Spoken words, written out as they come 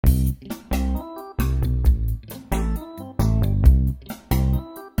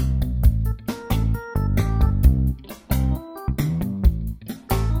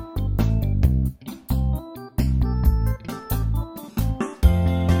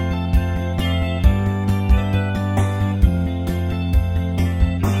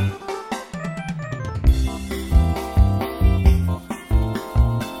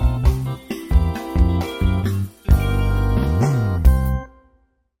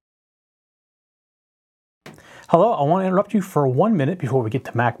Hello, I want to interrupt you for 1 minute before we get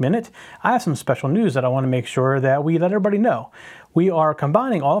to Mac Minute. I have some special news that I want to make sure that we let everybody know. We are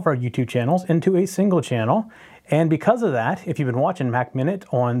combining all of our YouTube channels into a single channel, and because of that, if you've been watching Mac Minute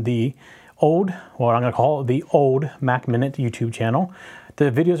on the old, what I'm going to call the old Mac Minute YouTube channel,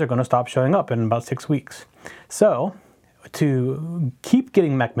 the videos are going to stop showing up in about 6 weeks. So, to keep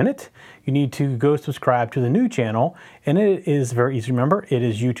getting Mac Minute, you need to go subscribe to the new channel, and it is very easy to remember. It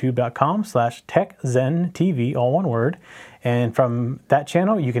is youtube.com/techzenTV, all one word. And from that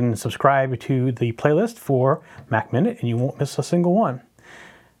channel, you can subscribe to the playlist for Mac Minute, and you won't miss a single one.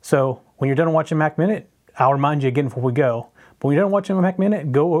 So when you're done watching Mac Minute, I'll remind you again before we go. But when you're done watching Mac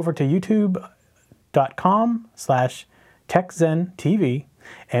Minute, go over to youtube.com/techzenTV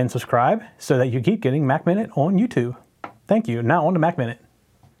and subscribe so that you keep getting Mac Minute on YouTube. Thank you. Now on to Mac Minute.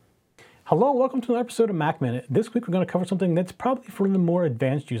 Hello, welcome to another episode of Mac Minute. This week we're going to cover something that's probably for the more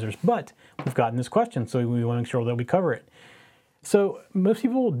advanced users, but we've gotten this question, so we want to make sure that we cover it. So most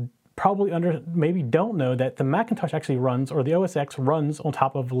people probably maybe don't know that the Macintosh actually runs, or the OS X runs on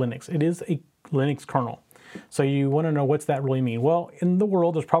top of Linux. It is a Linux kernel. So you want to know what's that really mean? Well, in the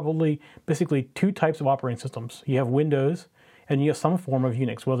world there's probably basically two types of operating systems. You have Windows and you have some form of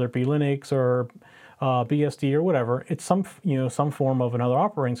Unix, whether it be Linux or BSD or whatever. It's some form of another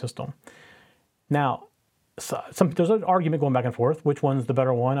operating system. Now, there's an argument going back and forth. Which one's the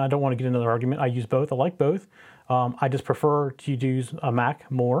better one? I don't want to get into another argument. I use both. I like both. I just prefer to use a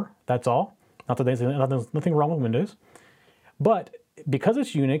Mac more. That's all. Not that there's nothing wrong with Windows. But because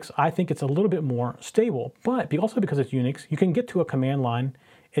it's Unix, I think it's a little bit more stable. But also because it's Unix, you can get to a command line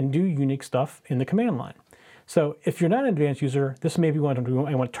and do Unix stuff in the command line. So if you're not an advanced user, this may be one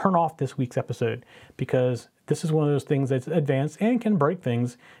I want to turn off this week's episode, because this is one of those things that's advanced and can break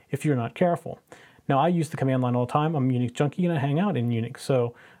things if you're not careful. Now, I use the command line all the time. I'm a Unix junkie and I hang out in Unix,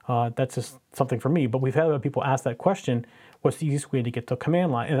 so that's just something for me. But we've had other people ask that question, what's the easiest way to get to a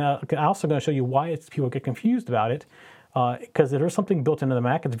command line? And I'm also going to show you why people get confused about it, because there is something built into the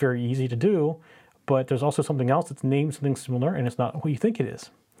Mac. It's very easy to do, but there's also something else that's named something similar, and it's not what you think it is.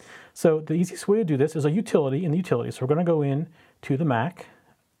 So the easiest way to do this is a utility in the utility. So we're going to go in to the Mac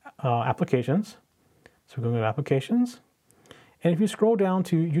applications. So we're going to go to applications. And if you scroll down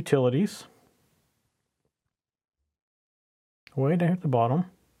to utilities, way down here at the bottom,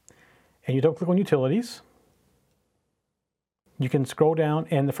 and you double click on utilities, you can scroll down,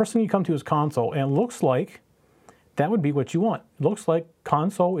 and the first thing you come to is console. And it looks like that would be what you want. It looks like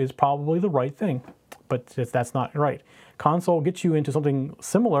console is probably the right thing, but that's not right. Console gets you into something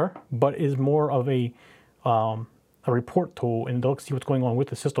similar, but is more of a report tool, and it'll see what's going on with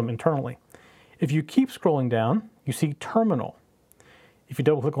the system internally. If you keep scrolling down, you see terminal. If you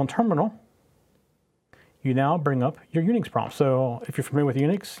double click on terminal, you now bring up your Unix prompt. So if you're familiar with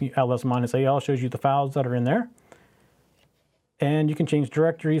Unix, ls-al shows you the files that are in there. And you can change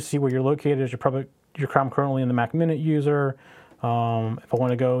directories, see where you're located as I'm currently in the Mac Minute user. If I want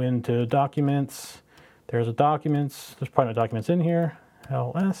to go into documents, there's documents. There's probably no documents in here.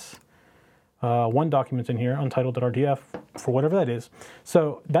 ls. One document's in here, untitled.rdf, for whatever that is.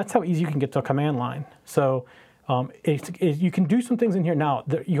 So that's how easy you can get to a command line. So you can do some things in here. Now,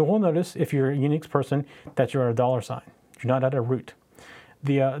 you will notice, if you're a Unix person, that you're at a $sign. You're not at a root.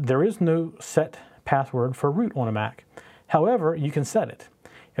 There is no set password for root on a Mac. However, you can set it.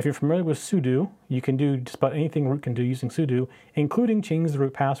 If you're familiar with sudo, you can do just about anything root can do using sudo, including change the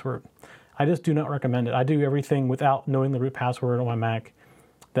root password. I just do not recommend it. I do everything without knowing the root password on my Mac,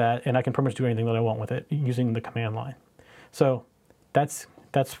 and I can pretty much do anything that I want with it using the command line. So that's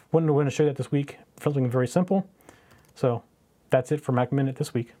when we're going to show you that this week. Something very simple. So that's it for Mac Minute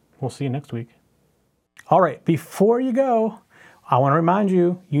this week. We'll see you next week. All right, before you go, I want to remind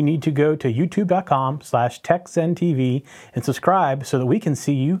you, you need to go to youtube.com/techzenTV and subscribe so that we can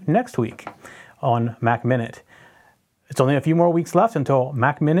see you next week on Mac Minute. It's only a few more weeks left until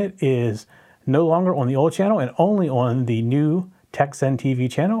Mac Minute is no longer on the old channel and only on the new TechZenTV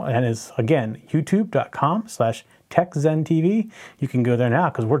channel, and is, again, youtube.com/TechZenTV. You can go there now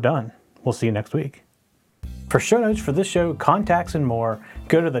because we're done. We'll see you next week. For show notes for this show, contacts, and more,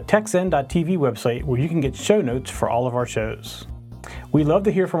 go to the techzen.tv website where you can get show notes for all of our shows. We love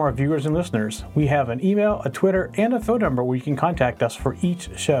to hear from our viewers and listeners. We have an email, a Twitter, and a phone number where you can contact us for each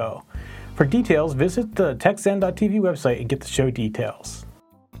show. For details, visit the techzen.tv website and get the show details.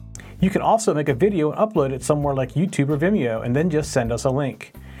 You can also make a video and upload it somewhere like YouTube or Vimeo, and then just send us a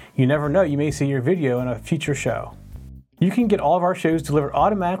link. You never know, you may see your video in a future show. You can get all of our shows delivered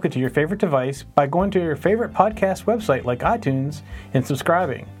automatically to your favorite device by going to your favorite podcast website like iTunes and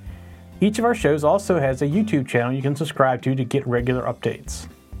subscribing. Each of our shows also has a YouTube channel you can subscribe to get regular updates.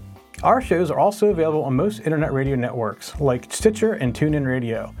 Our shows are also available on most internet radio networks, like Stitcher and TuneIn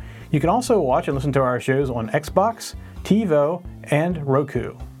Radio. You can also watch and listen to our shows on Xbox, TiVo, and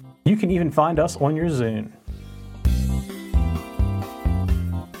Roku. You can even find us on your Zune.